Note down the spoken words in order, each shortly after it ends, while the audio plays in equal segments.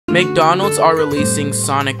McDonald's are releasing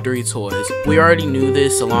Sonic 3 toys. We already knew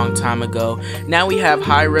this a long time ago. Now we have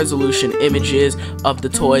high resolution images of the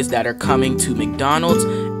toys that are coming to McDonald's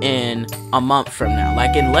in a month from now.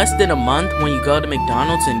 Like in less than a month, when you go to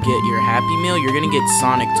McDonald's and get your Happy Meal, you're gonna get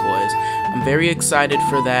Sonic toys. I'm very excited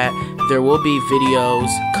for that. There will be videos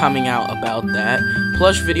coming out about that.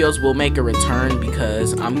 Plush videos will make a return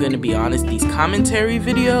because I'm gonna be honest, these commentary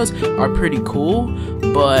videos are pretty cool,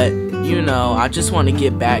 but you know, I just want to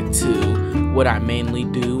get back to what I mainly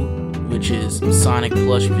do, which is Sonic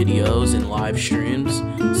plush videos and live streams.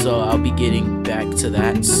 So I'll be getting back to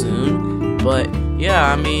that soon. But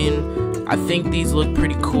yeah, I mean, I think these look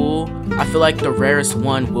pretty cool. I feel like the rarest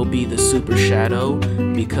one will be the Super Shadow,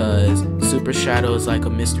 because Super Shadow is like a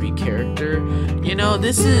mystery character. You know,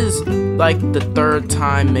 this is like the third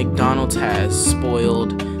time McDonald's has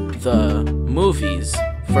spoiled the movies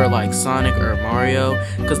for like Sonic or Mario,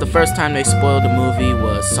 because the first time they spoiled the movie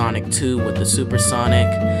was Sonic 2 with the Super Sonic.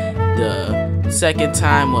 The second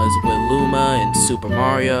time was with Luma and Super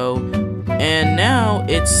Mario, and now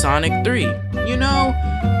it's Sonic 3. You know,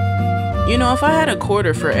 if I had a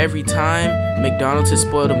quarter for every time McDonald's has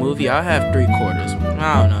spoiled a movie, I'll have 3 quarters.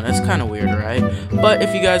 I don't know, that's kind of weird, right? But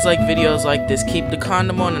if you guys like videos like this, keep the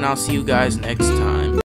condom on, and I'll see you guys next time.